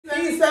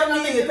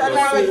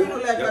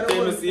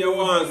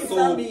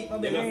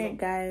Alright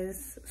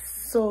guys,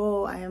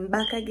 so I am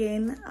back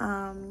again.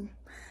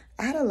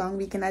 I had a long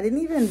weekend. I didn't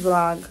even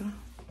vlog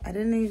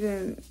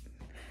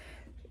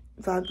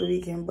the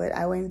weekend, but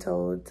I went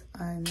out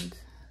and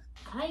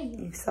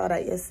you saw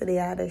that yesterday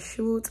I had a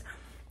shoot.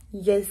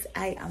 Yes,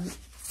 I am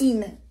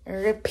in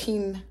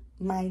repping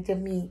my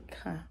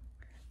Jamaica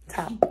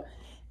top.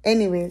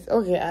 Anyways,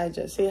 okay, I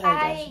just say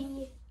hi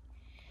guys.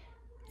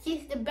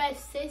 She's the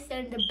best sister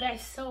and the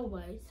best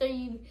sewer. So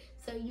you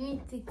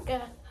need to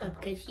get her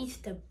because she's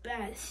the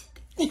best.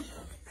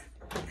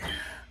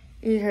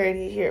 You heard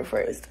it here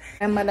first.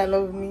 My mother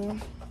love me.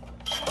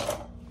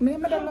 My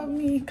mother love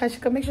me because she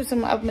can make sure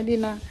some have my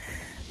dinner.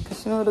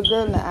 Because you know the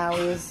girl not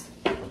always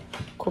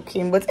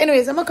cooking. But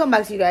anyways, I'm gonna come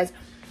back to you guys.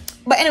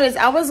 But anyways,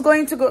 I was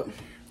going to go.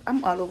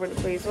 I'm all over the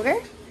place,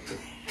 okay?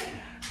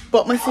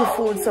 But my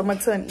food, so I'm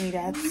gonna turn eat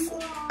that.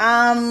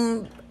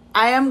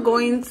 I am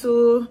going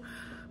to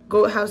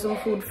go have some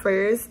food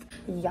first.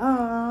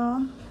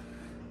 Yeah.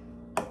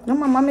 No,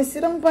 my mommy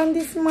sit down on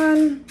this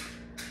man.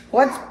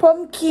 What's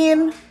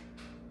pumpkin?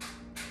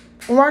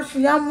 Wash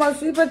yam, wash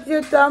sweet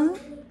potato,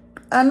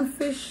 and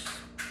fish.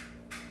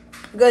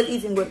 You guys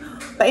eating good.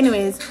 But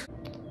anyways.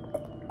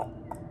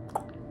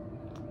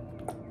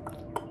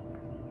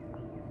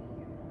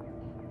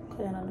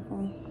 Okay, another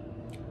phone.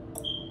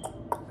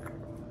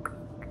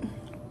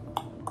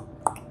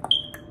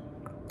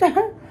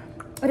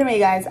 Anyway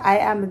guys, I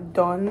am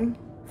done.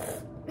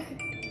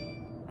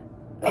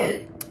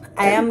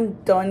 I am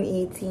done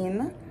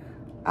eating.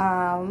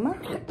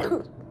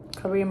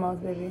 Cover your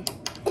mouth, baby.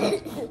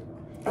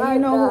 I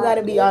know who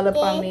gotta be all up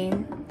on me.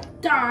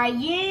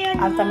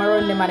 Diana. After I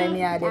run them and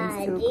them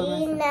still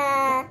coming.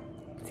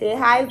 Say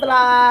hi,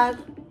 vlog.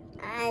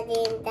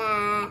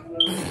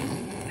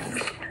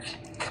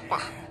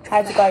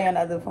 Had to call you on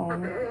the other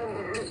phone.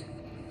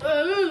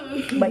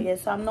 But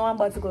yes, so I'm now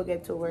about to go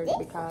get to work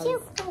because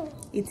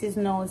it is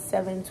now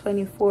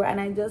 7:24 and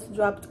I just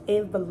dropped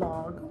a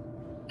vlog.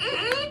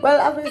 Well,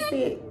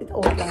 obviously it's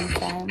all long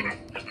time,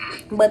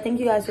 but thank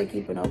you guys for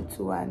keeping up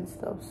too and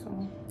stuff.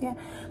 So yeah.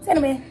 So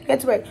anyway, get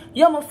to work.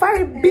 Yo, my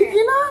fire big,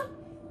 you know.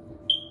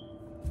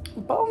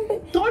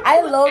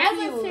 I love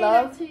you,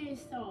 love. To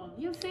yourself.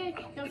 Your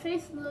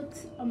face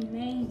looks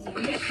amazing.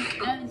 You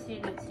never say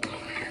that to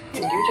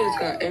you. You just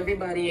got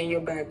everybody in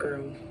your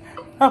background.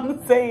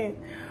 I'm saying.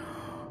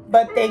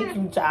 But thank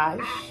you,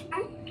 Josh.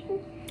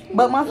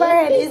 But my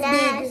forehead is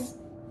big.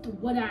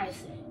 What I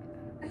say.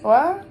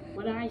 What?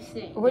 What I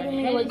say. What do you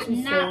mean what you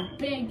say? Your head is not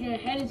big. Your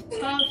head is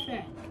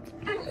perfect.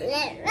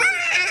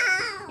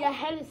 Your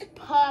head is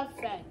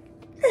perfect.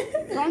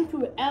 Don't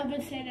you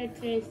ever say that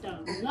to yourself.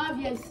 Love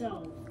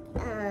yourself.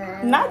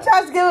 Not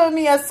Josh giving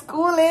me a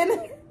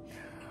schooling.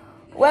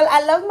 Well,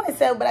 I love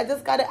myself, but I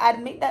just gotta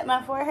admit that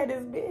my forehead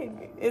is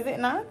big. Is it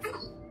not?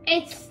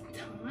 It's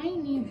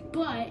tiny,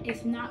 but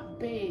it's not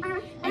big.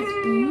 It's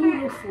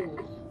beautiful.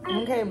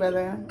 Okay,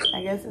 brother.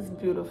 I guess it's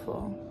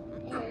beautiful.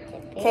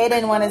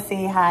 Kaden want to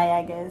say hi,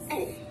 I guess.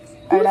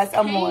 Or that's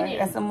a more.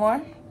 That's a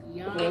more?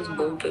 Yeah. That's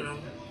both of them.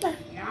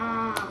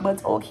 Yeah.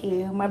 But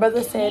okay. My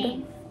brother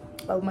said,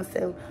 love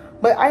myself.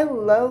 But I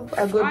love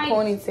a good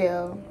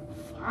ponytail.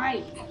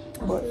 Fight.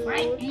 But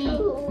Fight me.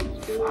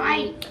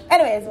 Fight.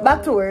 anyways,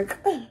 back to work.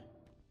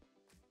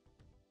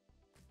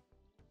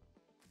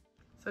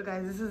 So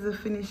guys, this is the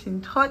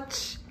finishing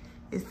touch.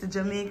 It's the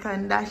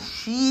Jamaican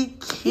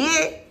dashiki.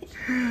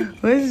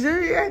 What's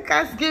your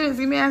cast? Give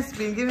me a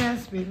spin. Give me a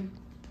spin.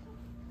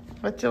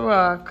 What you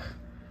walk?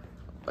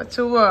 What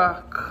you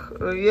walk?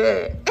 Oh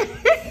yeah.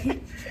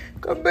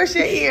 Come brush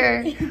your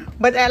ear.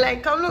 But I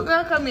like, come look,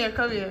 girl, come here,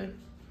 come here.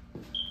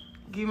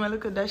 Give me a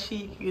look at that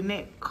chic, your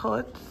neck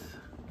cut.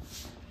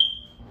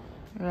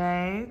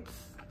 Right.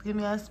 Give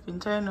me a spin,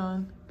 turn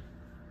on.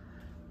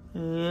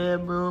 Yeah,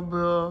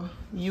 bro.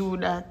 You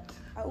that.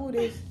 Who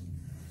this?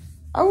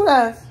 Who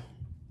that?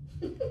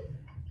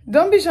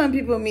 Don't be showing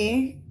people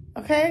me,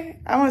 okay?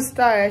 I'm a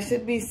star. I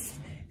should be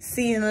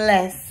seen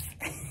less.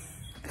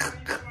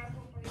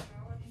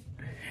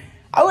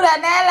 Who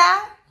that,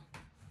 Nella?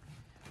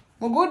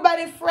 My good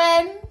buddy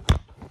friend.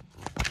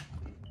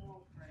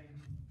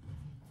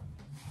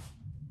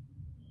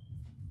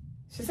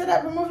 She said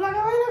that from my vlog a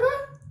while ago.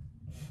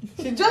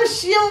 She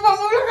just shamed from my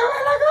vlog a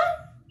while ago.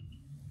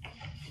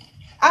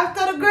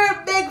 After the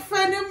girl big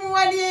friend of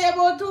mine here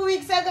about 2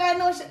 weeks ago, I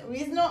know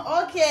it's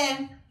not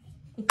okay.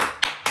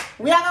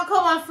 We are gonna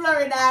come on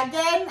Florida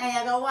again and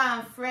you're gonna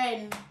want a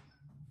friend.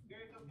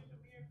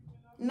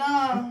 No,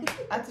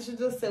 I think she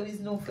just said with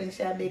no friend,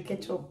 she'll make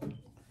ketchup.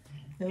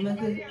 No,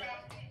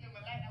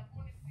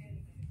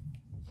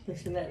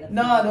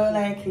 don't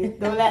like it.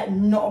 Don't like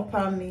not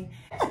upon me.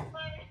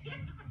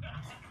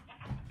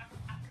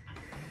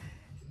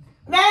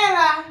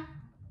 Nera,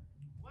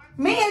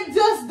 me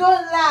just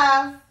don't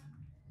laugh.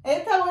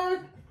 Every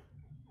time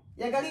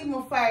you're gonna leave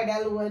my fire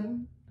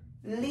alone.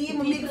 Leave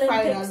my big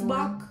fire alone.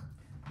 Back.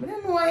 I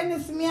don't know why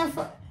this me.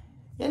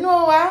 You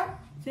know what?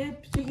 I'm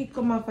going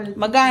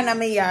to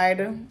my yard.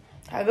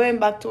 I'm going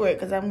back to work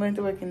because I'm going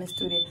to work in the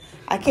studio.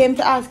 I came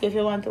to ask if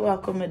you want to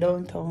walk with me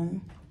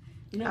downtown.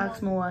 No.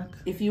 Ask me what?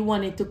 If you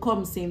wanted to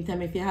come same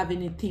time, if you have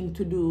anything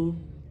to do.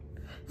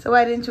 So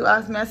why didn't you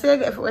ask me? I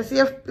said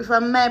if I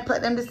might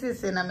put them to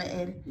sleep in my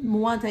head. I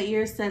want a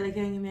hairstyle, like,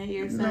 can you give me a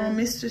hairstyle? No,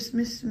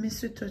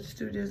 Mr. Touch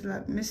Studios,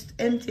 like, Mr.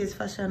 MT's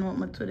Fashion want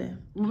me today.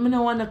 I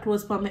don't want to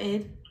close for my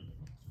head.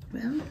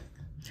 Well,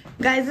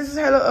 guys, this is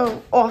her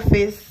little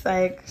office.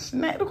 Like,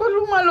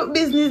 look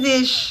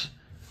business-ish.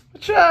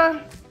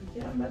 Sure. She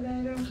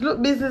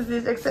look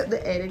business-ish, except the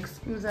head.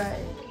 Excuse her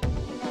head.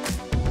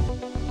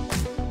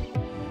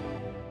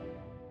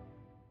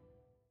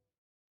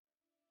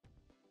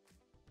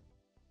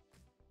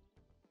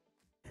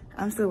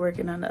 I'm still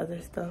working on the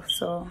other stuff,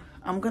 so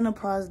I'm gonna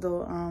pause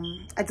though.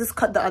 I just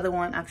cut the other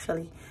one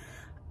actually.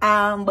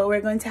 But we're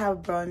going to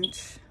have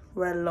brunch,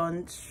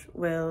 lunch,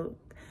 we're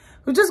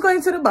just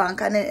going to the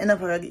bank and then end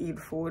up gonna eat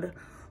food.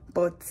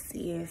 But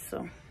yeah,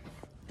 so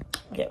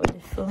get with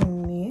this for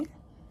me.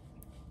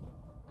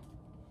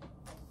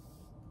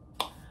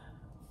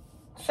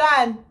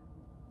 Sean.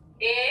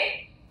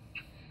 Yeah?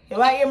 You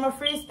wanna hear my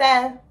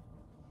freestyle?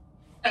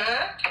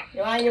 Huh?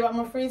 You wanna hear about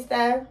my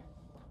freestyle?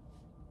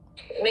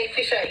 Make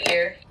fish out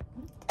here.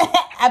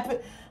 I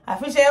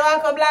fish you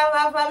want to come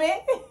laugh for me?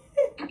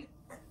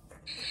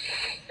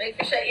 Make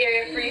fish out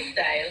here in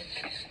freestyle.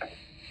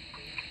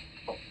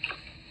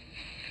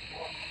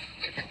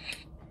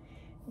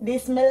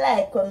 This me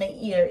like when my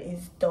ear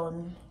is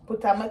done.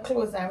 Put on my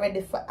clothes and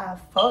ready for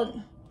have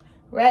fun.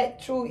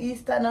 Right through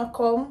Easter now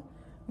come.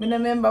 Me no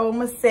remember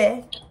what I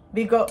say.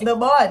 Big up the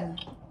bun.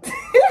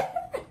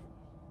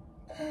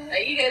 Are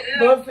you guys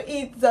Don't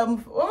eat some.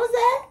 What was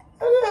that?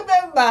 I don't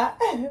remember.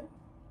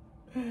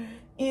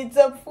 Eat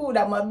some food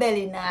and my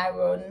belly now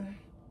run.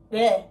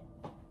 Yeah.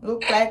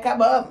 Look like a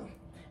bum.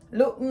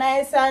 Look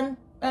nice and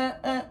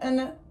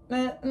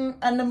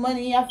the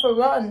money you have to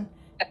run.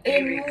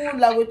 In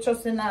Mula we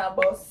trust in our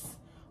boss.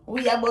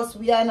 We are boss,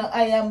 we are not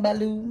I am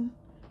balloon.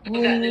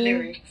 You got the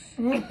lyrics.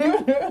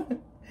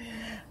 Alright,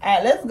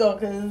 let's go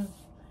because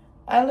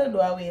I don't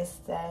want to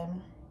waste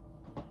time.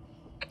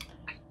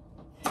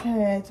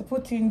 Alright, to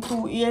put in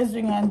 2 ears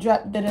ring and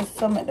drop the rest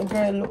to make the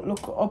girl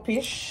look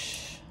uppish.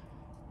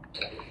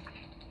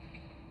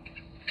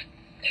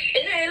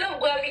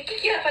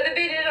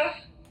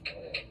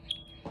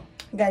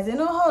 Guys, you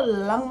know how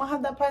long I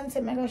have the pants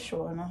in my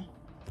show now?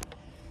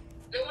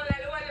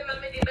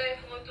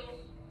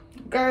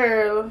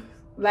 Girl,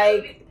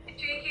 like,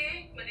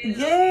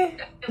 yeah,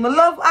 I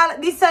love all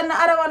this and the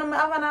other one I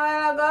have a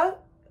while ago.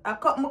 I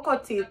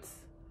cut it.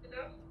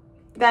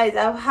 Guys,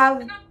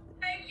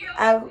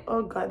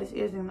 oh god, this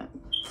is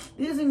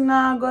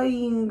not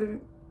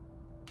going.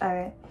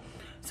 Alright,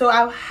 so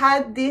I've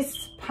had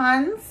this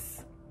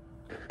pants.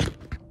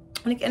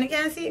 And you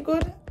can see it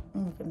good?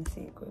 I'm gonna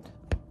see it good.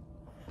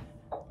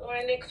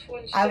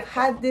 I've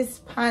had this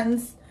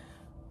pants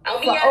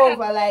for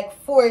over like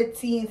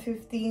 14,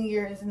 15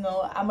 years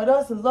now. I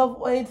just love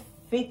how it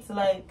fits,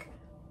 like,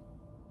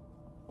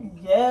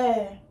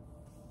 yeah.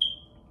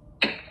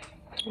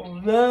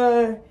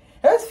 Yeah. It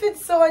just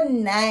fits so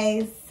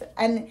nice.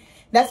 And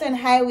that's when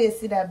high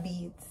waisted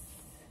beats.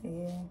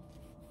 Yeah.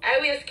 High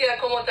waist can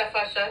come out of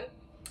fashion.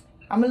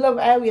 I love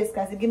high waist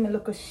because it give me a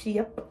look of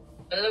shape.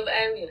 I love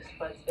high waist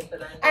pants.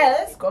 Alright,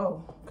 let's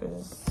go.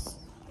 Cause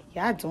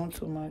y'all doing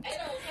too much.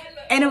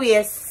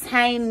 Anyways,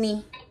 sign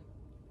me.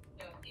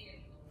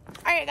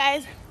 Alright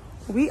guys.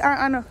 We are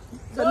on a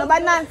no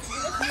banana.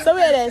 So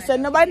wait there, so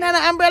no banana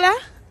umbrella?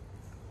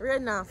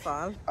 Rain now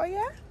fall. Oh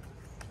yeah?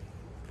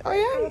 Oh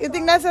yeah? You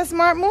think that's a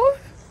smart move?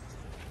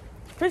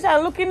 First I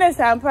look in this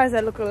and price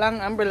I look a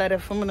long umbrella there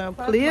for me now,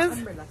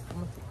 please.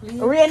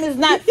 Rain is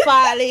not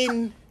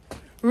falling.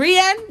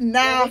 Rain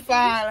not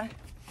fall.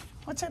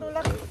 What you do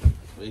like?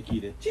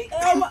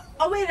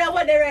 Oh wait, that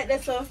one there right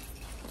there, so.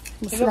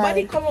 If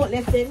nobody come out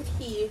left them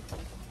key.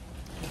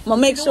 I'ma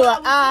make sure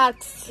I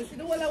ask.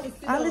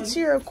 All the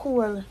cheer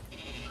cool.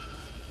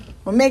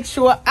 I'ma make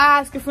sure I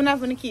ask if we're not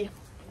gonna key.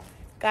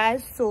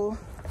 Guys, so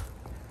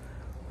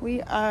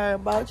we are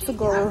about to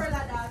go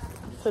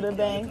to the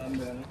bank.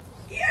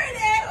 Here it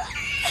is.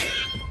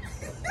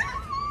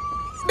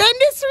 Then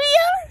this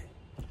real?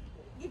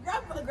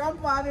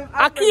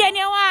 I can't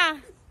you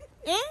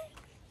eh?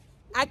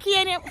 I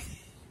can't.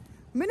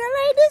 Me not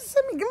like this,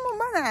 so me give me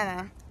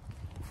banana.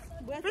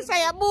 Fish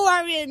are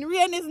boring.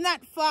 Rain is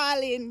not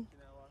falling.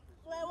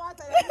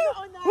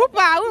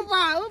 Whoopa,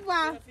 whoopa,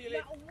 whoopa.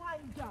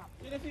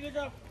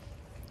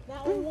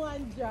 Not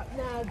one drop,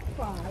 not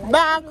fall.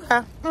 Back.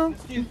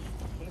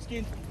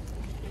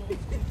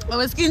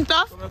 My skin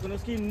tough? My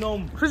skin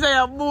numb. Fish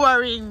are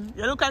boring.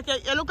 You look at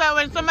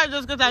when somebody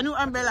just gets a new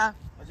umbrella.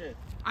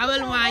 I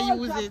will want to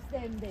use it.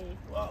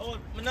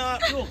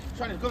 Look,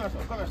 Shani, come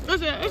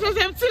here. It's the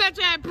same thing that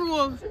I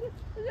prove.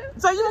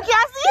 So you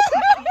can't see?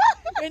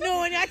 You know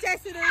when you're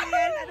testing the rain,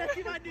 I don't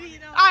even do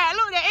it now. Alright,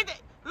 look there.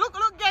 Look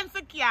against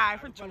the car.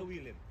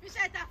 Fish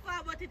at a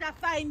far, but it's a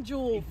fine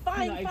Joe.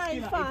 Fine.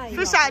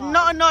 Fish at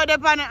nothing no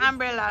dip on the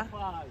umbrella.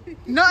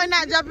 Nothing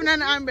not dropping on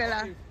the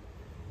umbrella.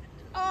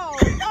 Oh,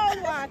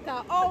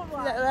 water. Oh,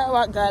 water. That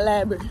what got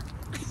library.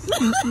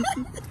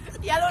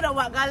 You don't know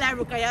what got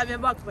library because you have your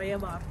box for your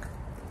back.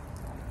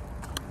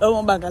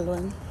 Oh, my bag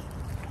alone.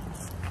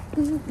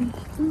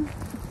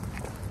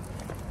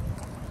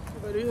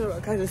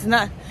 Because it's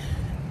not.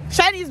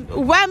 Shani's,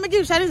 why am I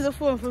giving Shani's the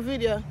phone for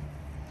video?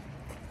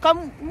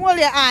 Come, hold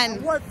your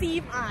hand. What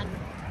team on?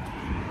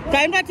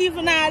 Can you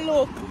even now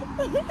look?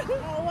 Oh,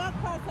 what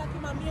part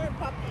of my mirror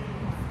puppy?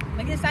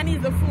 I guess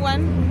Shani's the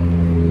phone.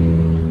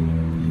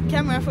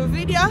 Camera for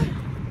video.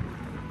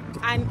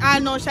 And I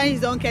know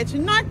Shani's don't catch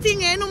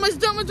nothing. No much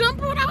jump.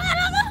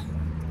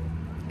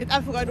 It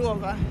I forgot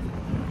over.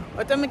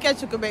 But I'm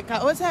catch you Quebec.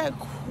 What's that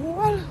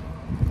cool?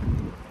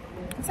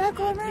 What's that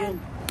cool, man?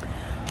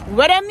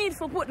 What I need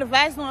to put the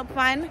voice note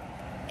upon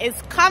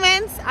is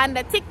comments on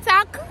the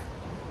TikTok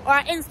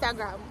or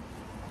Instagram.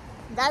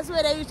 That's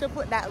where they used to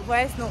put that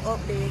voice note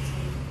update.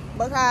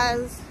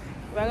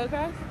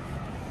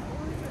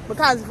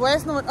 Because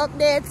voice note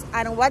updates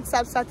and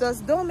WhatsApp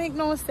status don't make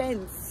no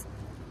sense.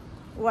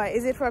 Why?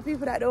 Is it for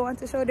people that don't want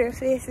to show their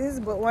faces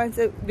but want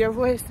their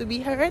voice to be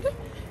heard?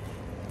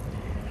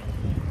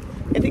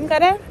 You think of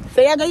that?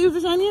 So you're gonna use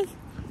the Chinese?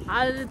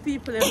 All the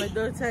people in my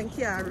daughter and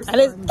can't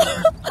respond.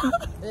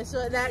 They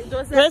show that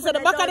those the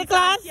back of the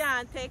class?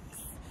 Can't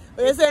text.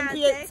 You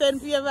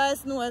send me a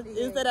voice note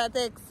instead of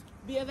text.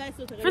 Be a voice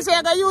note. Fish,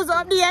 you're gonna use the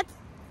update?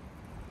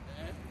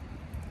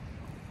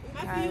 I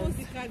have to use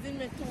it because it's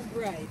not too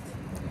bright.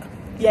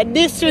 You're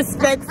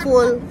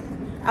disrespectful.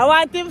 I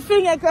want him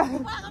finger cross.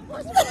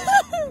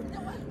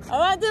 I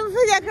want him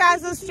finger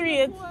across the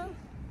street.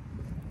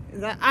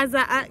 As a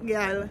hot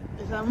girl.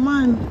 It's a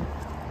man.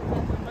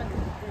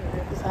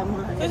 It's a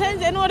man. So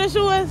since you know the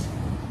shoes?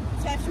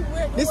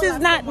 This is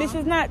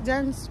not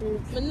John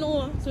Street. I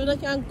know, so they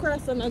can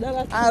cross another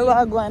lot. I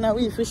will go and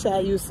we fish I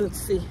used to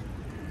see.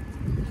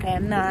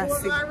 I'm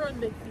nasty.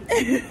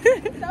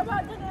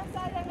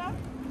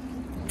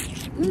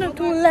 I'm not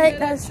too like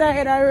that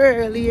side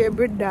earlier,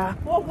 brother.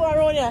 What go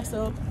around here,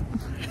 so?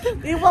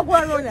 You walk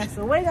around here,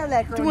 so? Why you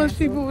like around Too much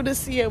people with the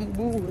same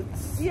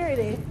boots. Here it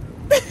is.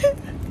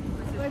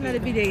 Why not the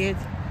video yet?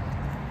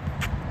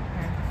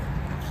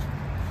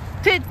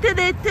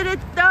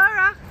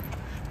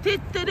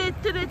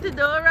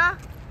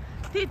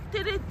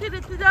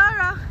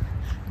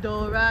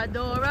 Dora.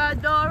 Dora.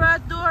 Dora.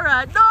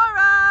 Dora.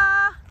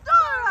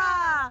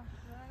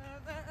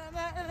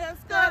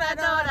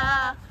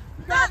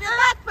 Grab your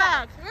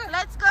backpack.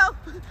 Let's go.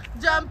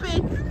 Jump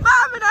in.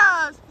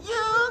 Vamonos.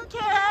 You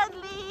can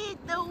lead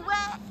the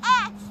way.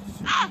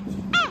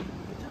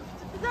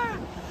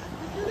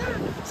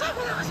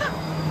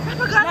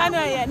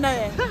 No yet.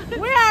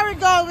 Where are we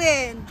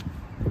going?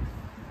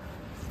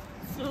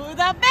 To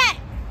the back.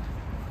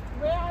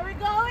 Where are we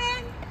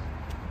going?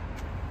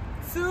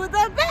 To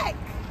the back.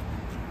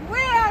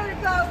 Where are we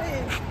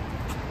going?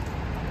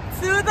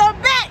 To the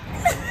back.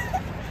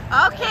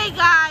 Okay,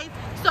 guys.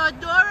 So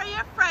Dora,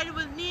 your friend,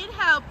 will need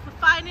help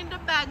finding the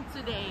bag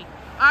today.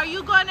 Are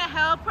you going to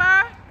help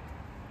her?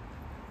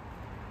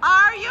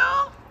 Are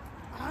you?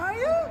 Are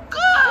you?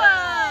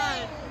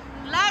 Good.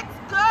 Let's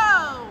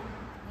go.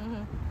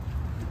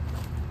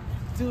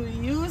 Do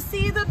you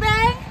see the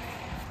bank?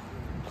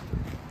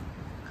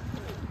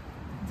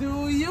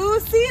 Do you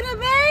see the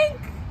bank?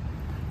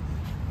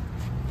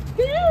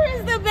 Here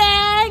is the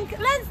bank.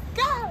 Let's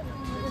go.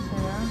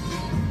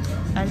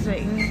 I said,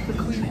 you need to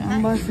clean it. I'm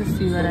about to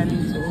see what I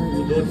need to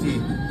order. Don't see.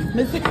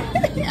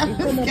 I'm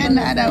scanning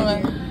the other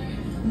one.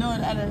 No,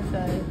 the other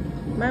side.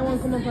 Mine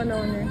won't come up on that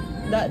one there.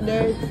 That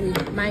dirty.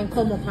 Mine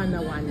come up on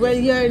that one. Well,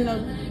 you're not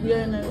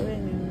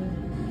winning.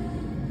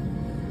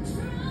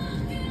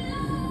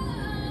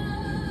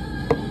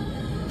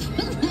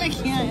 I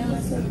can't.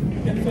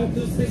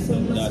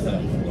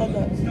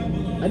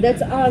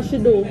 That's all she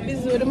do. This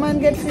is what the man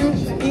gets him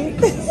to eat.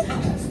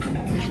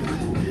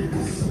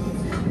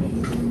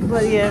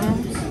 But yeah,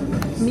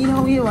 me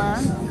know what you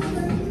want.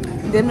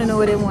 Them don't know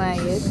what they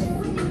want yet.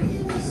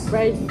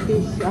 Fried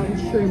fish and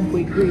shrimp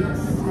with grits.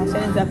 I'm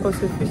trying to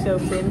post with fish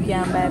up so you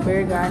can buy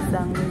burger or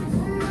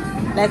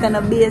sandwich. Like on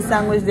a beer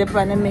sandwich they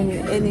on the menu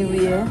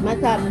anywhere.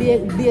 Not a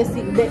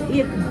basic, they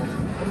eat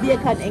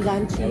bacon, egg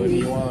and cheese.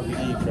 You want to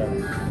eat that?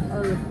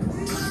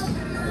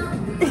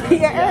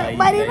 Yeah,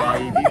 everybody know.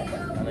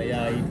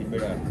 Yeah, eat it,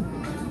 brother.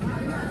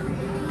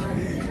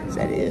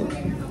 Shut it.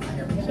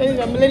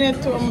 I'm leaning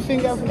to my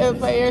finger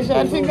for your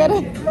short finger.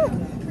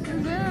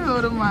 Very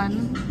old man.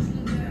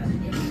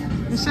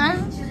 You shy?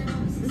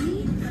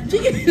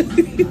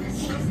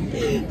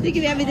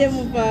 Chicken every day,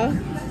 Mupa.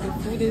 The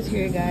food is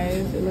here,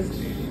 guys. It looks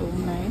so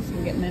nice.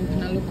 We get men to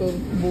look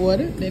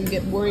bored. Them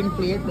get boring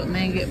plate, but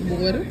men get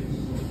bored.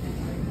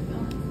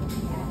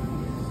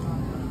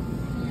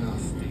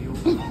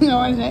 No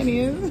one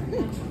Chinese.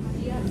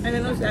 I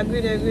don't know if I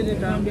agree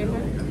down there.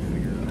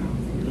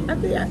 I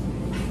think yeah.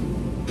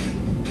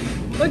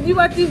 But you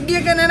want this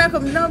bacon and I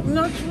come not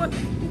what?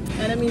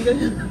 And I mean the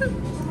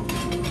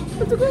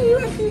but to go you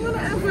want to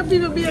have for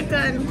people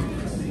bacon.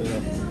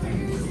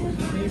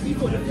 Maybe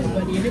for the food,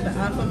 but you need to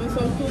ask for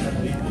myself too.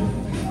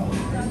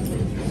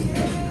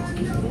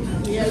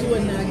 Yeah, you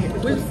wouldn't get the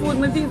Which food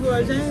my teeth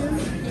wash, eh?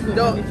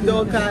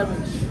 Don't call me.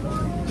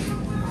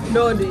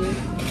 Don't do it.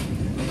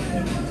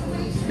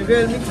 The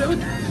girl mix up.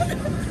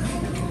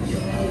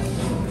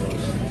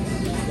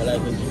 I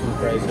like the chicken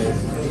fries.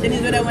 Then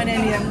is what I want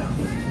in here.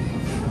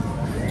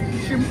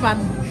 Shrimp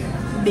and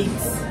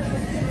bits.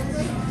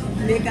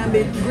 They can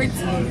be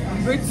grits and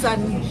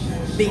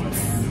bits.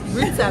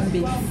 Grits and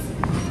bits.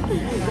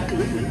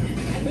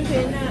 But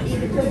they now eat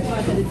the top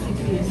part of the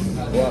chicken.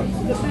 What?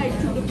 The bite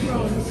to the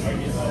prawns.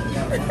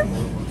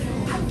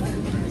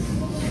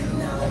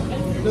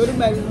 No, the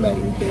bag is bag.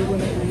 You say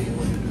when I eat.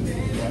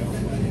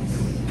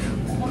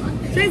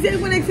 Tracy,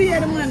 when I see you,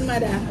 the man,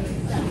 mother.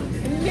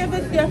 Never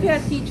have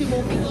to teach him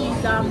how to eat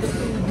the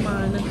food,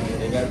 man.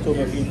 They got so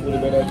much people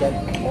better than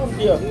come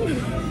here.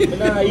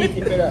 I eat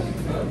it better.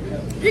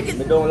 You can,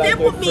 I don't like they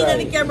put me fries. in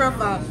the camera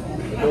for. I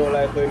don't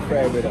like how it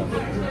fry better.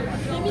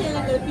 Maybe a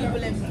lot of people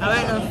have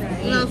Alright,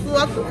 now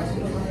fuck.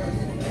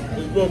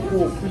 It's just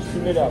cool, crispy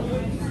better.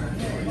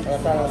 And a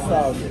kind of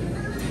sauce.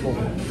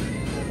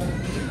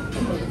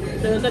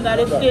 So you got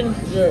the skin.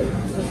 Yeah,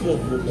 it's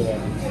just good better.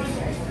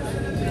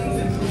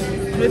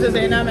 This is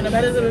saying I'm in a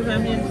better service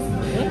from here.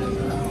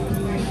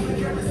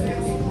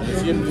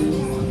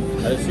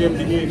 The same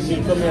thing you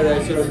come here,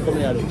 I said come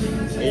here,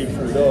 eat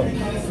food though.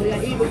 so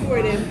you eat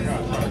before them.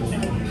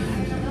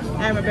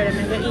 I'm a better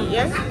man to eat,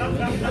 yeah?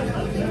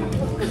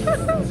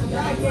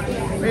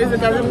 Where's the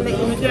guy who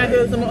can't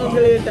do some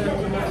uncle later?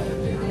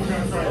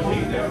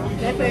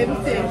 That's why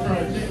I'm saying.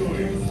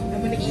 I'm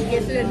going to eat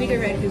get to the nigga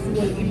right this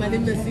whole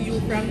imagine to see you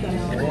from that.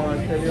 I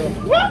want to tell you.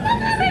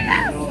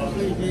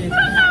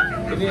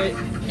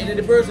 And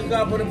the person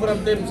can't put in front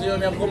of them, so you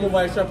only have to come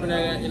over shopping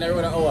in a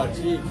road an hour.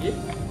 Cheeky.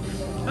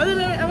 I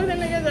was going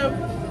to get up.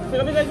 So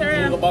because I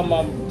You go bam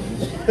bam.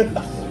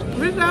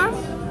 Which one?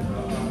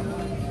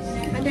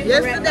 And then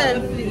Yesterday.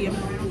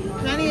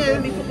 Let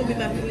me cook up with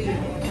my flea.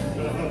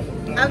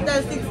 After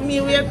 6 me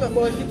wake up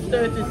about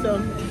 6:30 so.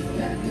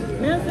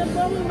 I said,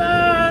 come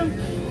back.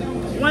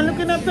 One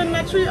looking up to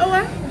my 3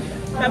 hours.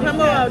 After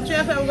I'm out, 3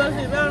 o'clock, I'm going to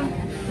sit down.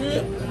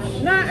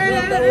 No,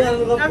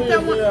 after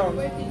one.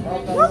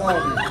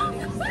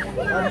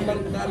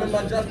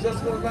 I'm just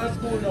going to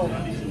school now.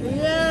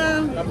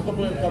 Yeah. I'm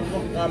coming from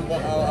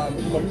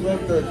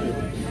 12:30.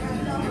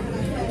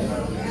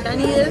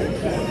 Daniel,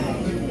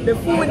 the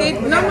food is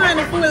no man,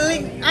 the food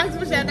link. I'm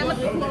supposed to tell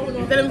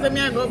them to me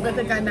I go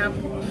take a nap.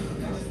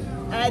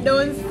 I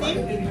don't see. You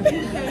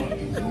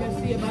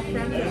see about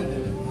friend.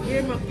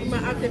 You're my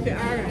actor for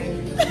alright.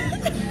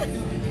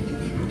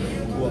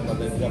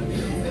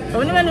 I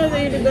never know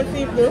that you did go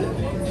see food.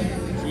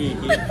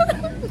 Cheeky.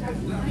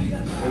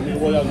 When you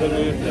go out to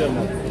the film,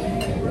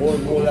 go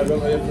out to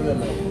the film.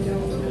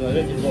 Let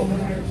it go.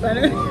 Let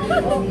it go.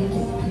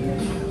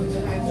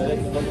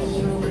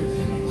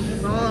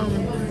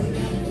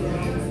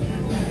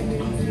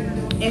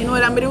 You know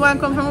what I'm the one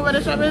come from over the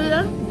shop is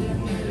there?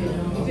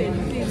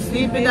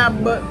 Sleep in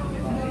that butt.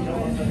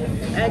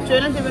 Actually, I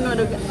don't even know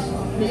the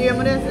ear of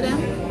yesterday.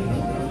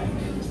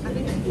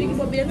 Think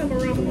about being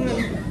around one.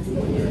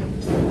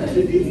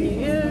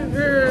 Yeah,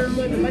 girl.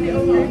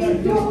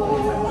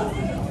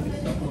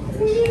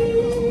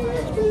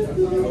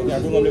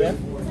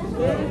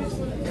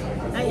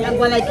 And you're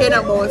going like you're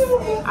a boss.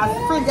 A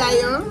free guy,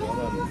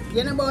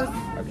 you're a boss.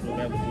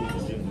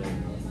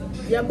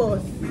 You're a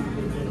boss.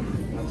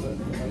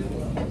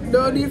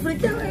 Don't do it for the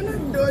camera,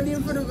 don't do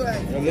it for the guy.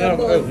 Not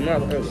for egg.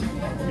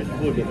 It's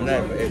good, it's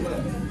nice for egg.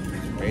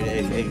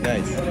 Egg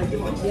nice.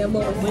 Yeah,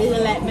 boss. What do you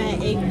like my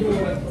egg do?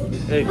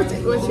 Egg.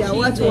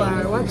 What you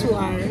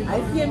are? I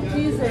see him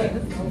cheese egg.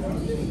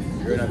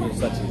 You're not getting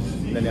sachets.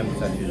 Then you have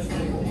sachets.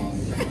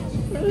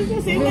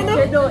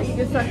 They don't eat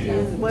the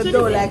sachets, but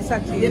don't like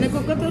sachets. You know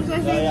cook up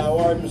sachets? Yeah, I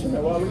want to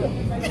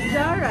It's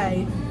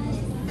alright.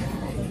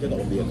 They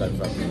don't be a good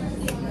factory.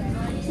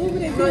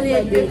 Don't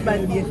eat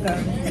headband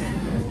bacon.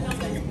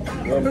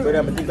 But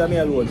I'm thinking I'm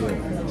alone.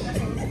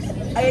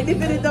 Are you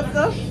dipping it up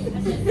though? You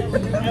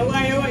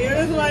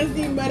just want to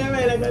steam by the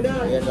way like a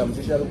dog. Yeah, I'm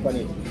just look on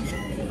it.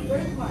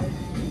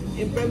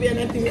 You probably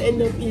not to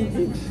end up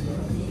eating.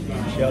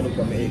 Shall look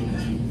on me.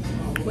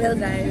 Well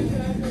guys,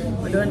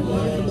 we don't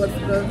eat what's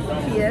good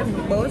here, my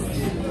boss.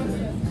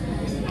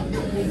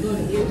 We go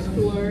to ear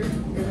store.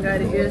 We got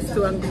the ear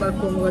store and go back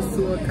home go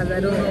sew because I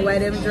don't know why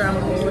them jam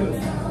out.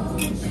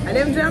 Are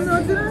them jam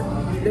out, you know?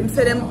 Them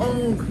say them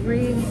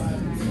hungry,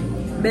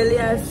 belly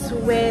are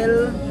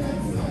swell,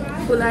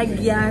 full of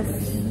gas.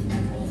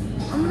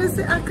 I'm gonna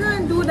say I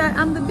can't do that,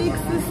 I'm the big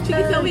sister.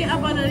 Chicken, so we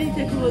have underneath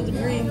the clothes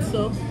green,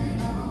 so.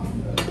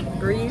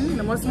 Green,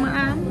 the most of my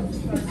arm.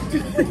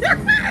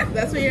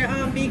 That's where your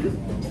arm big.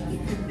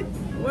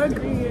 What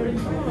green?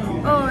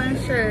 Oh, and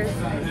shirt.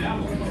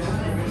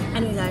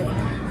 Anyway guys,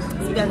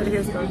 see you guys at the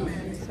hair store.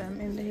 So I'm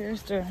in the hair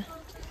store.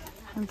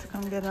 I'm to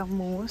come get a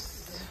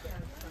mousse.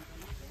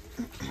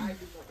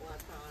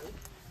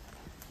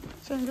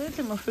 So I'm going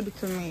to my food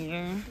to me,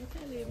 yeah.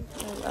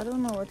 I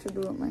don't know what to do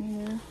with my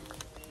hair.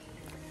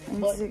 I'm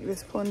going to take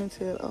this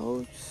ponytail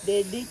out.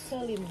 They did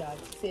tell him that.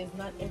 Says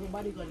not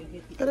everybody gonna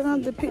get it. But I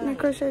have the picnic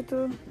crochet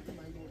too.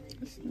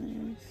 That's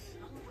nice.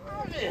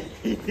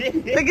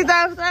 Take it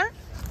off, sir.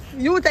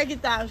 You take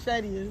it off,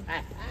 Shadi.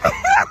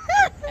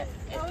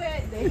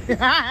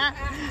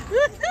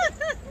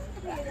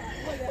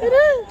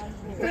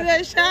 With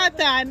a shirt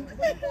on.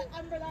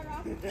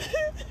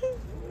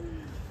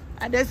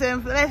 And the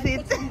same flesh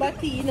it.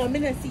 But you know, I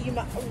don't see him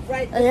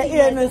right. And your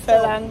ear no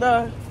so long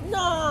though.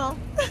 No.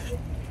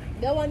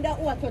 The one that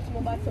will touch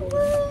my bottom.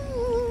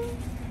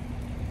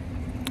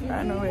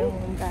 I know we're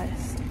home,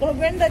 guys. Oh,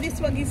 Brenda, this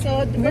one is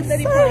so. Brenda,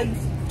 the pants.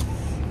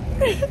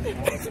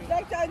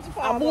 Like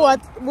a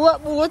boat.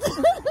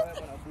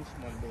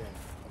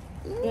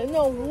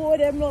 No, wore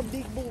them not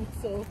big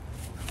boots, so.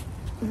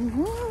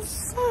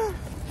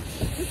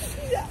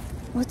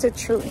 What's a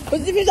true?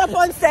 Because if you jump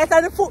on set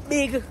and the foot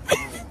big.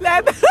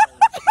 Like Bellas.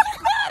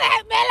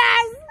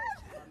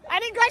 I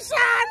didn't go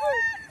short.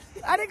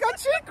 I didn't go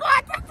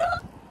 3/4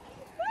 too.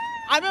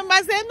 I remember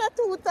saying not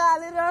too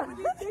tall, you know.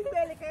 Big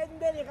belly,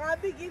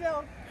 big, you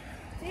know.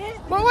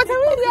 But what are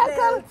we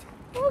doing?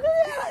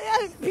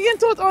 Being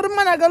taught all the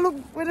man I gotta look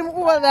with him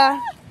over there.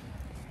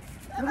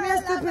 Let me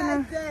step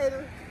in.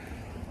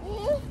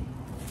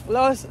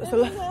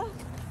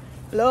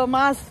 Low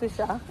mass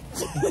fisher.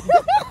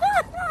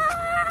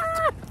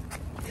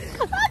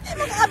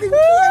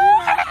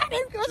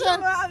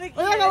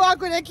 We're gonna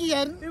walk with the key.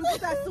 You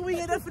put a swing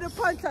in for the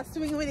punch, a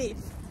swing with it.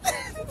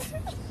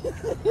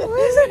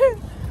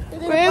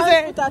 Where is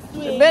it?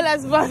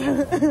 Bella's bottom.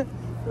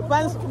 The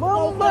pants.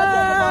 Bomba!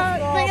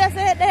 Can you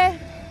say it there?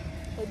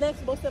 The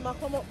next bus them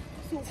come up.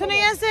 So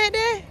you say it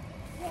there?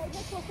 Yeah,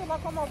 next bus them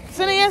come up.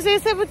 So you say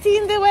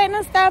 17 they wait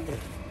and stop?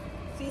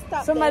 See,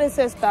 stop. Somebody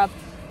say stop.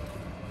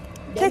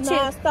 Catch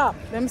it. Stop.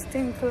 Them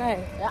stink like.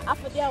 Yeah,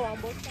 after that one,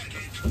 but stop.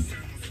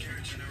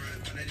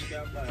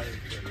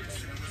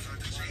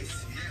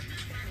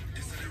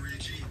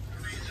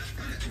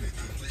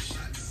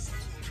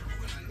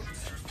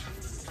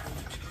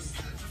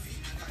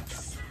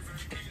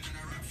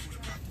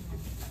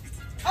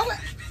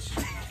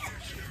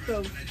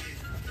 Go.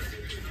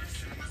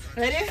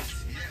 Ready?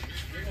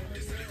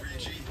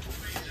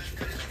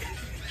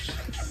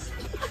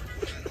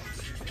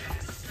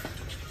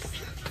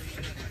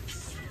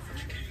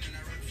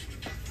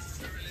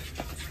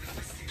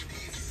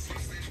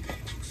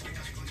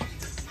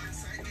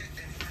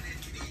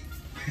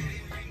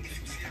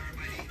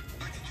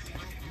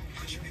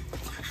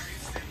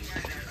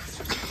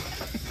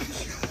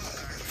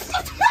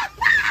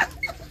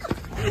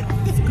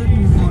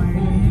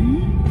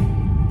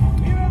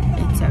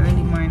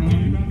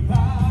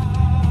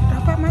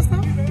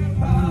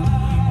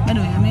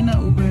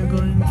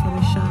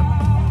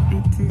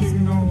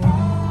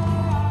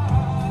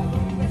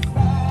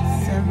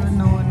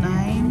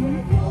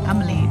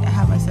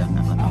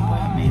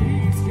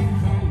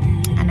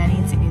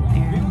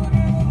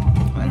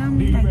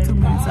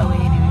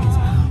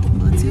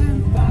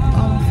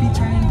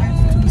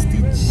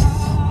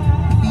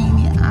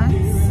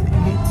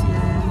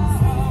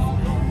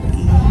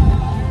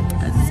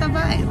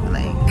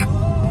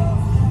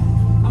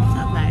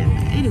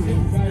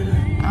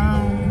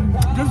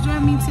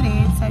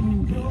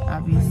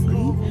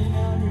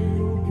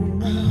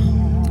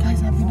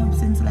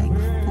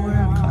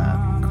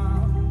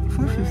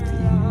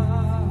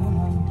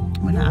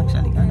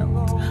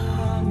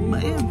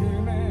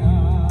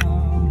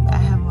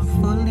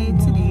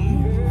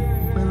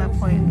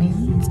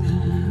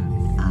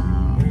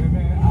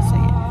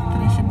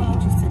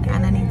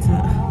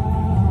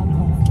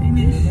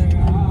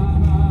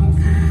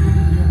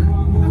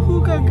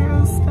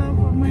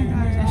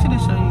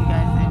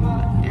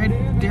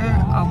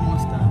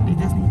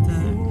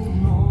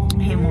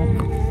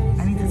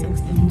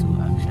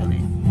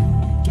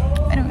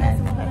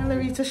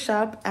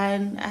 Shop,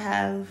 and I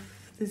have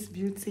this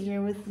beauty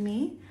here with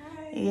me.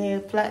 Hi. Yeah,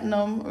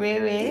 platinum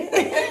Ray.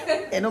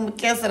 I don't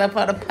care so that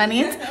part of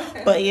panic,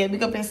 but yeah,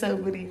 big up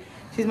yourself, buddy.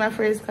 She's my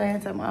first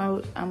client. I'm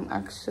out. I'm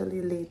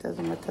actually late, as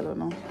I'm gonna tell her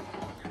now.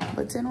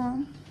 But you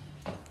know,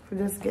 we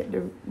just get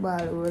the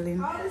ball rolling.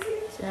 How old is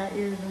he? Yeah,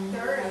 here's 30.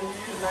 9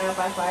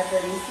 by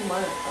 5:30. He's 2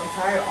 months. I'm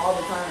tired all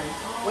the time.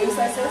 What you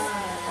said, sis?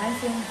 I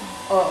think.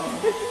 Oh.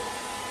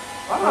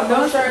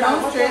 Don't strip.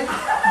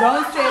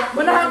 Don't strip.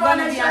 When I have on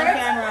be shirt? on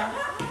camera.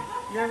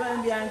 You're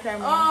gonna be on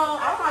camera. Oh,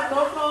 I have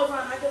no clothes on.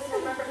 I just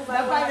remember because I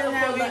don't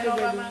have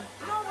clothes on.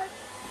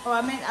 Oh,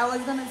 I mean, I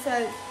was gonna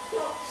tell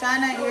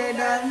Shana ear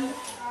done.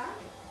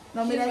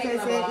 No, me like I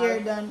say ear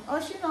done. Oh,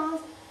 she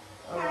knows.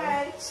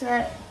 Hi.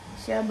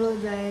 She blow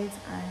dried,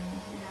 and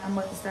I'm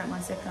about to start my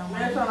second one.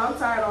 Man, I'm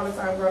tired all the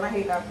time, girl. I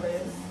hate that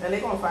place. And they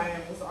gonna find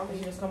me, so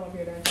I'm just come up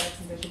here during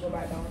taxes and then she go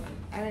back down.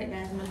 Alright,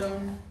 guys, I'm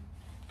done.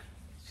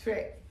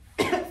 Straight.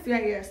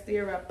 Here,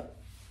 steer up.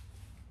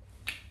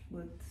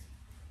 But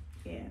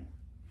yeah.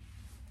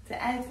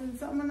 To add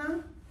something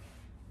now.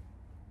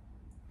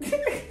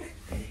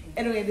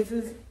 Anyway, this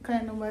is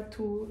client number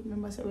 2.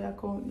 Remember, so we are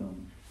counting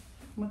down.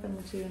 I'm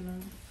going to you now.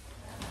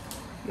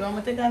 You want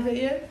me to take off your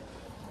ear?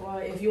 Well,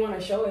 if you want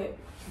to show it.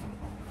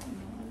 No,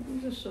 let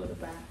me just show the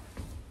back.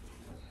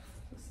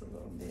 Just a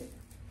little bit.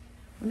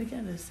 When you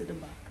can just see the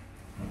back.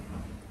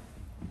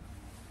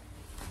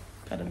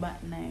 Cut the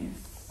back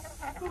nice.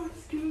 Oh,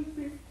 excuse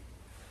me.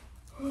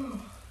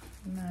 I'm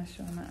not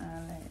showing the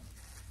highlight.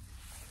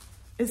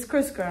 It's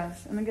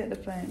crisscross. I'm gonna get the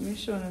point. I'm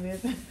showing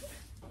it.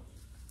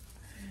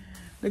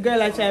 The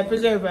girl I try to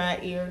preserve her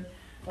ear.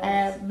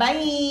 Bye.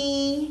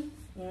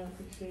 Yeah,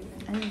 appreciate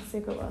it. I need to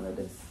take up all of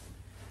this.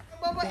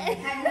 What's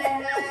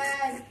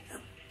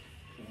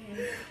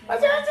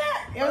that?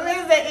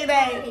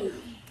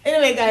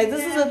 Anyway, guys,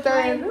 this is the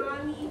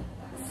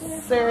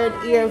third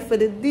ear for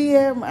the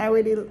day. I'm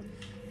already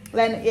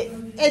line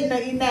Edna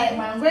in night,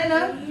 man.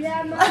 Brenna.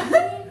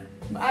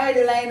 I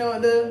already line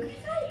out the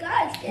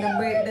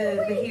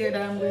hair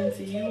that I'm going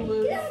to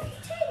use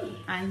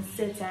and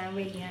set and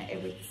ready and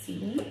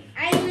everything.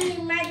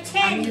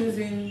 I'm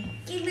using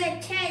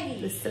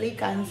the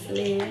Sleek and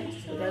Slay.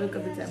 So I look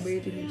up at and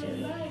braid in each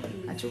other.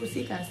 I choose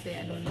Sleek and Slay.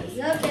 I don't know.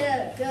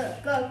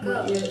 Go.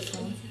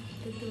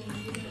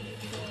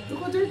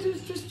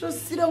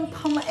 Just sit down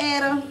on my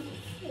head.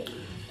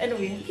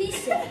 Anyway.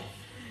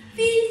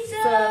 So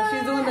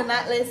she's doing the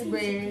knotless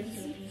braids.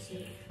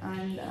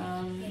 And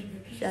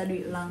she'll do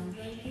it long.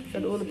 So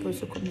the only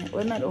person come here.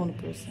 Well, not the only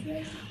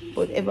person.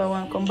 But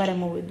everyone come by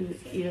them will do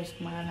ears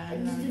small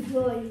and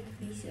long.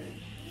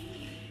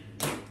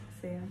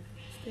 So yeah,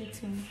 stay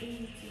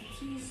tuned.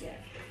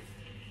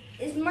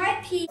 It's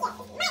my piece.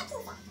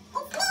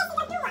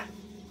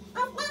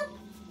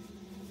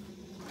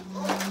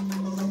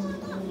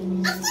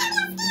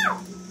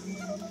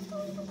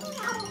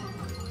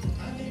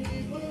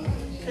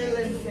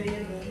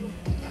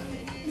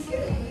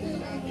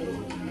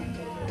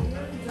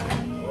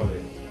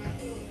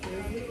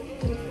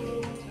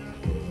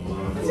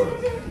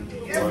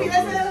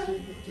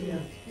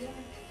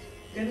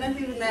 There's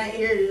nothing in that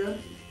area.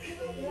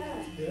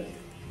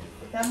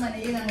 That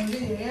money in my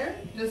video here,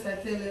 just I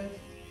tell you,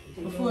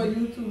 before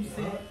YouTube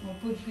said, I'll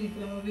put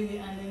people in my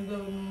video and then go,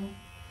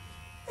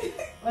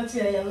 watch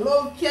it, you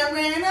love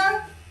camera, you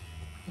know?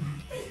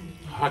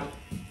 Hot.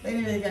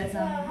 Anyway, guys,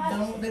 I'm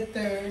done with the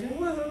third. It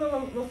wasn't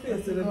my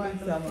face to the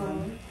pizza,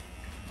 man.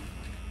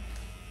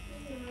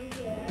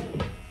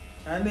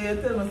 And they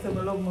tell me, I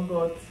love my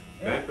gut.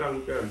 I just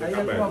want to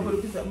put a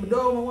pizza. I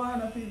don't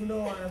want a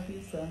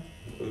pizza.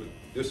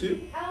 You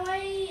see? I want to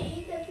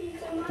eat the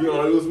pizza, Mom. You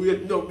want to lose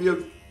weight? No,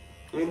 weight.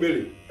 No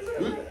belly.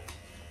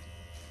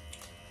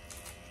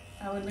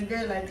 I want the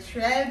girl like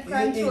try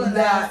control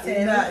that.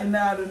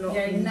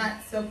 You're not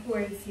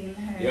supporting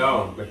her.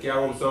 Yo, I carry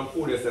home some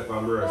food yourself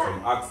and bring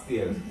some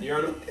oxtail. You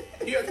know?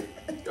 Yes.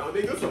 Can't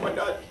make you some of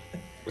that.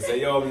 I say,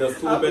 yo, I'm just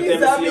too better.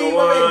 I see you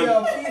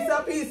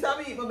one. Piece of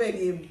meat, I beg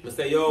him. I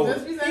say, yo,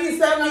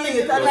 piece of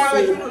meat.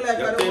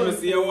 I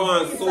see you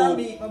one soup.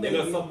 You're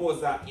not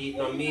supposed to eat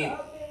no meat.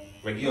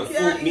 I give you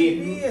soup meat.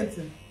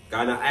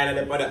 Because the island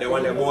they put that, they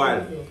want to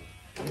boil.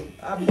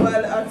 I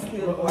boil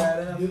oxtail boil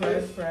and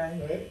I fry.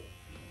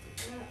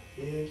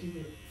 You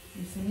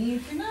see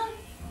meat, you know?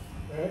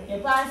 You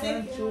pass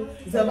it?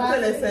 So I'm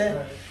telling you, say,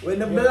 when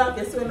the black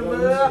is when the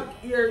black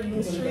here,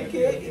 you streak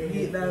it, you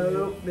get that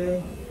look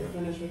there.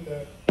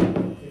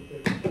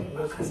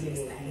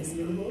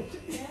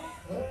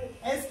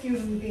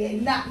 Excuse me,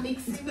 you're not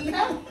mixing me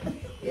now.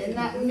 You're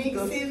not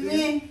mixing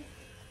me.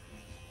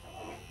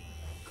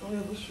 Come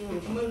here, show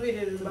it. I'm going to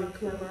video the back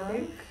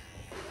camera.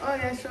 Oh,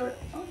 yeah, sure.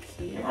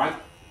 Okay. Alright?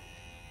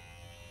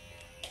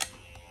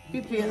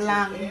 People in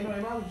long.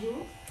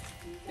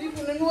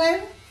 People don't know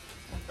him?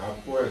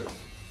 Of course.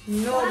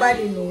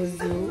 Nobody knows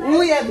you.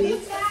 Who you be?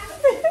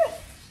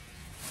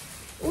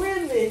 Who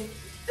you be?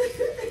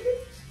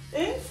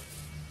 Eh?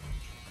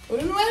 Who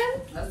you know him?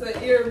 I said,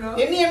 hear him now.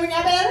 You name ring a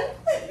bell?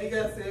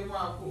 Nigga say,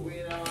 man, put me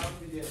in our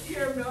video.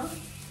 Hear him now.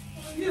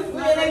 Who you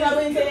nigga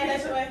going to say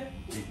that way?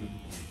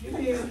 You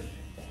hear him?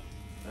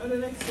 And the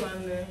next one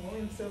there,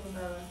 $1.7.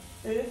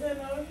 Did you say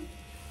no?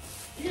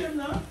 Hear him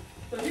now.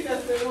 So nigga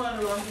say, one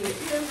around here.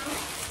 Hear him now.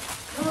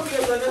 No,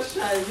 you're going to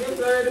shy. You're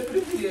already put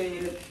it here.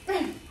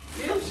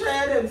 You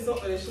try them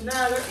something. She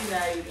not let me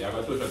know. Yeah,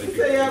 but touch on the You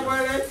say you're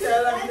going to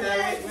tell them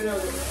that we know.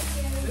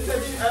 They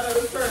said I know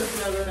the first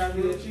thing I'm going to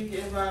do is tricky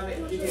environment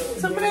video.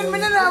 So, but I don't know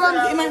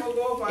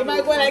if I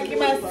go like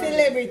him a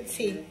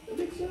celebrity.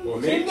 Oh,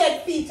 He me?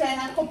 get featured in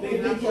a couple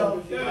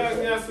videos.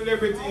 Yeah, you're a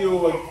celebrity, you.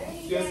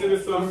 You're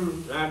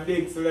some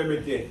big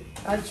celebrity.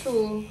 That's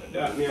true.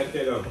 That me I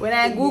tell you. When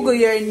I Google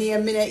your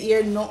name, I don't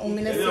hear nothing.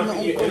 I don't see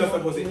nothing. You're not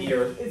supposed to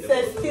hear. It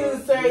says still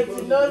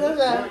searching. No, no,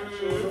 no.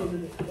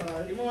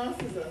 You want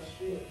to see that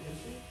shit?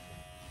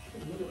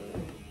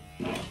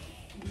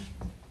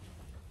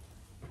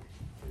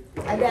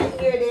 I got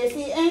here, they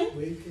see, eh?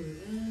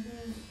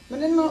 I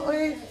don't know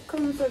where it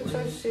comes to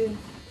trust you.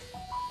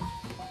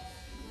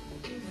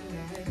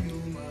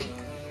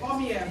 Come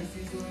here.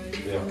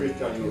 Yeah,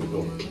 Christian you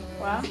though.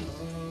 What?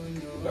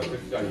 Yeah,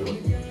 Christian you.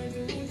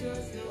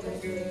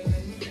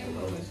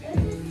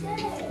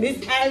 This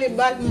Ali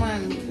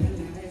Batman.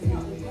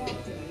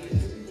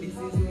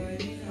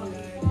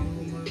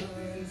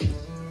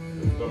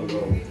 Come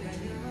go.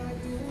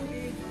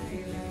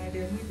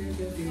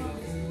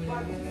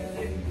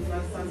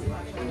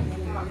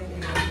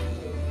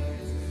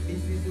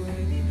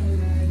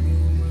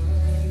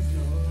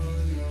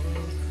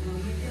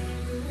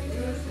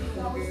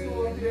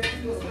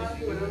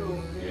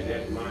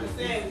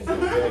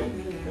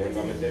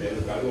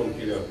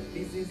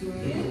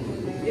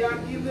 Yeah,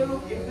 give the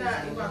look if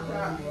not, if I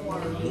can't more.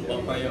 Look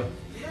up for you.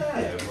 Yeah.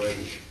 Yeah,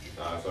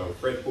 but so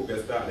Fred cook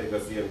and start at the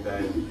same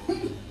time.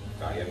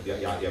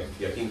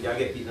 You think you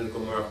get people to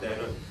come more after,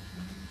 no?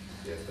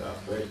 Yes,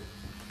 Fred.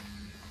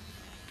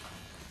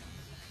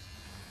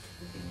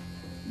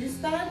 This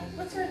time,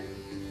 what's it?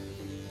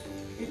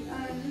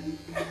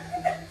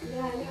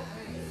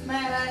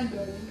 Smile and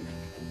blood.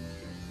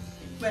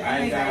 But Hi,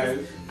 anyway,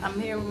 guys, I'm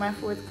here with my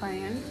fourth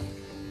client.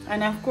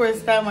 And of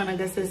course, that one I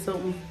guess is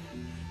something.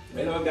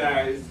 Hello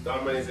guys,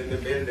 Norman is in the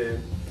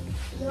building.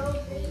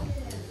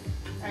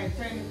 Alright,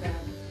 turn it down.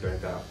 Turn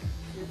it off.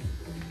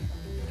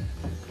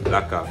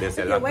 Lock up, they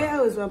say Okay, lock why up. I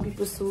always want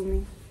people to sue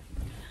me?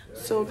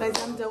 So guys,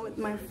 I'm done with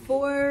my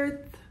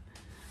fourth.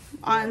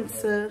 On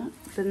to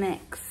the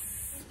next.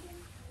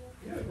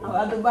 I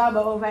have the barber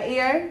over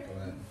here.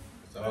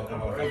 So I'll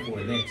come out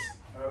for next.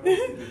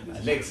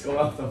 Next go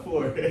after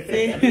 4.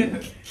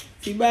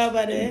 See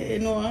barber there, you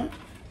know.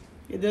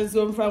 You just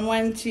go from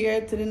one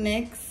chair to the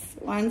next.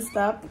 One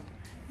stop.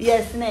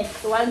 Yes,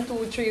 next. 1,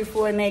 2, 3,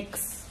 4,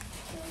 next.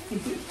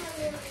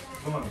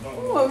 Come on,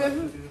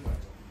 Oh,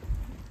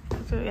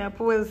 so yeah,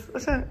 pose.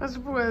 What's the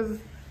pose?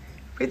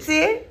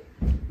 Pretty?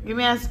 Give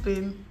me a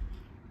spin.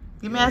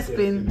 Give me a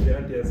spin.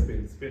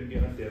 Spin, spin,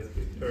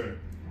 turn.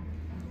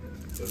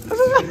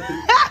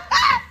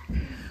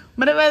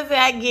 But if I say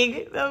a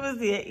gig, let me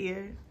see it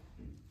here.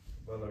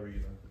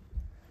 Ballerina.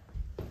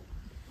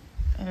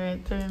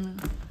 Alright, turn.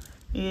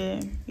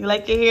 Yeah. You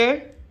like your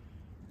hair?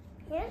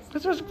 Yes.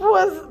 What's your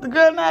pose? The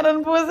girl not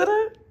on pose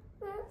it?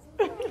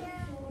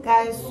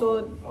 Guys,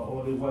 so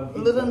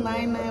little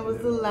 9-9 was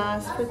the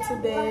last for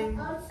today.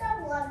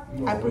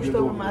 I pushed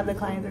over my other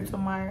clients until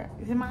tomorrow.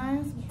 Is it my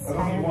eyes? I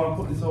don't want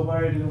to put this over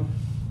here, you know.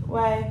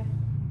 Why? I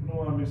don't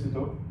want to mess it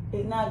up.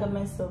 It's not gonna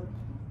mess up.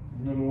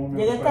 No, no,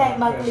 You can type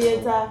back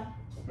later.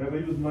 Maybe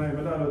use my,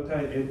 but not a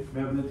tight head.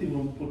 Maybe the thing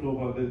I'm put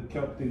over the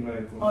cap thing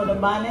like. Oh, the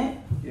bonnet?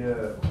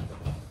 Yeah.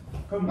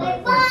 Come My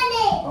back.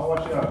 bonnet! I'll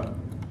watch it out.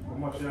 I'll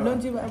watch it out.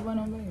 Don't you have one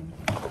over here?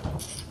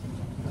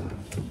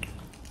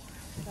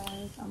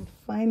 Guys, I'm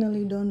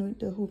finally done with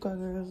the hookah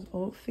girl's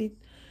outfit.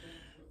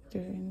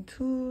 They're in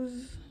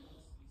twos.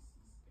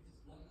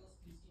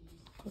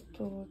 Cut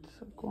out,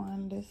 so go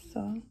on this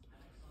side.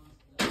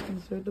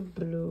 Insert the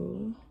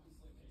blue.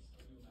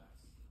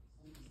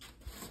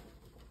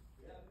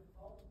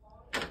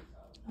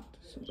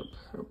 This is the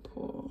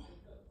purple.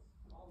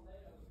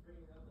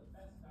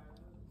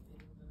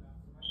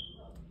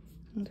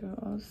 And they're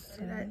all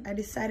set. I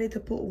decided to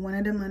put one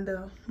of them on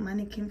the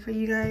mannequin for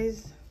you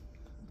guys.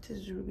 This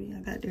is Ruby.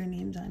 I got their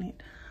names on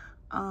it.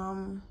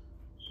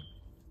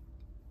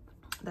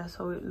 That's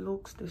how it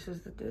looks. This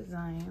is the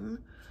design.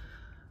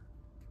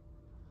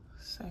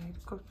 Side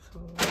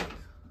cutout.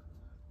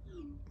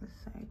 The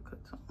side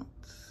cutout.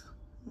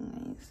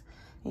 Nice.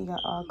 You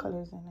got all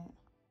colors in it.